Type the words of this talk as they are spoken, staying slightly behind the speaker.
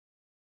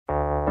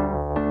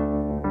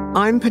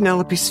I'm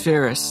Penelope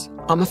Spheris.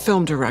 I'm a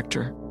film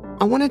director.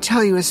 I want to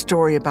tell you a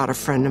story about a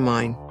friend of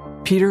mine,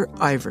 Peter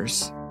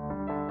Ivers.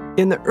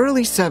 In the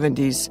early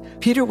 70s,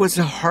 Peter was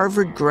a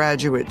Harvard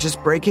graduate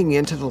just breaking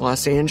into the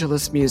Los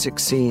Angeles music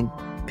scene.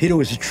 Peter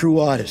was a true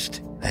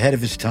artist, ahead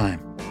of his time.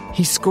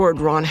 He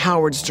scored Ron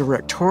Howard's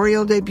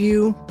directorial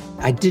debut.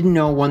 I didn't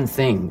know one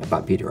thing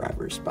about Peter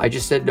Ivers. I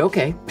just said,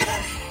 okay,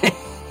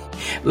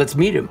 let's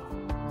meet him.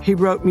 He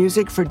wrote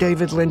music for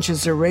David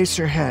Lynch's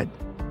Eraserhead.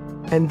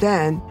 And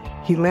then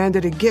he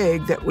landed a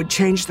gig that would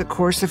change the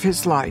course of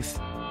his life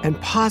and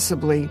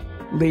possibly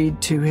lead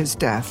to his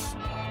death.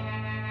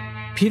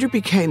 Peter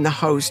became the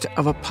host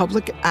of a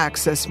public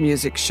access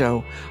music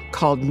show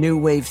called New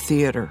Wave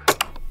Theater.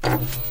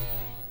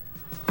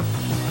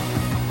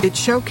 It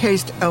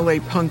showcased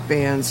LA punk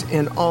bands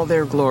in all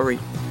their glory,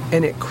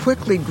 and it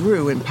quickly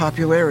grew in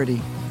popularity.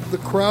 The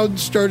crowd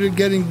started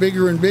getting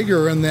bigger and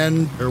bigger, and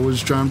then there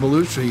was John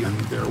Belushi, and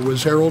there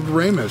was Harold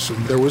Ramis,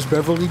 and there was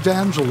Beverly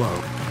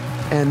D'Angelo.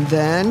 And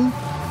then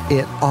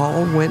it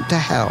all went to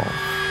hell.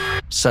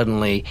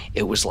 Suddenly,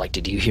 it was like,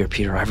 did you hear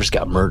Peter Ivers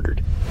got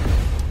murdered?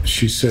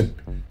 She said,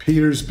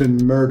 Peter's been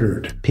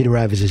murdered. Peter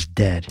Ivers is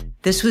dead.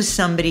 This was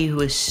somebody who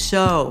was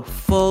so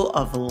full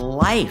of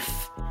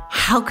life.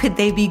 How could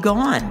they be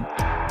gone?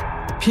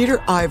 Peter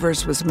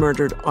Ivers was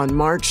murdered on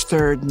March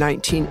 3rd,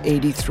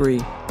 1983.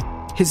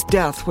 His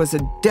death was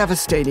a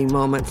devastating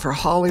moment for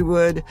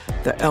Hollywood,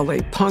 the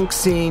LA punk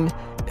scene,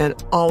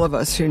 and all of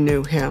us who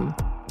knew him.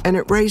 And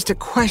it raised a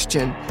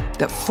question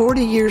that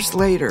 40 years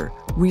later,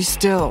 we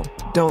still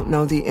don't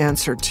know the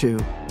answer to.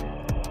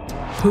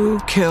 Who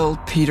killed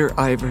Peter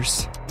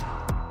Ivers?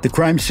 The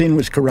crime scene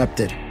was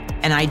corrupted.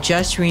 And I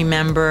just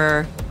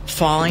remember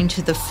falling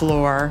to the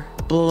floor,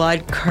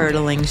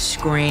 blood-curdling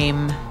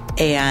scream,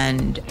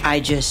 and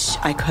I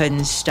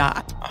couldn't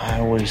stop. I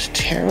was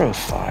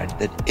terrified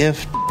that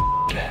if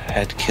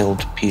had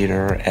killed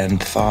Peter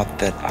and thought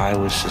that I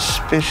was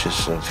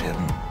suspicious of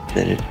him,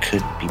 that it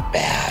could be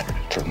bad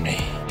for me.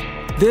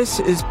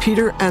 This is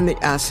Peter and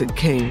the Acid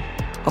King,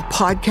 a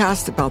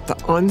podcast about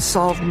the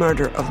unsolved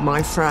murder of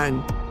my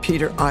friend,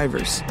 Peter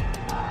Ivers.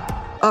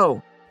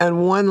 Oh,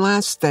 and one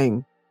last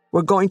thing.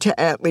 We're going to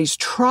at least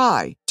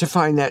try to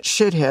find that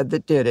shithead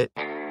that did it.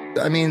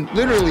 I mean,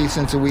 literally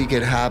since the week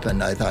it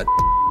happened, I thought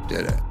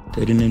did it.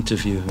 They didn't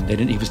interview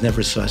him. He was never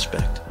a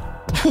suspect.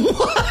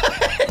 What?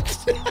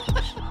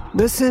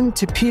 Listen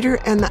to Peter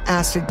and the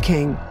Acid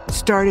King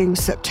starting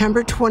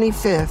September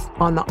 25th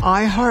on the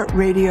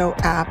iHeartRadio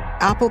app,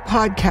 Apple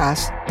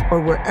Podcasts, or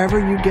wherever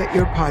you get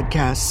your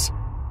podcasts.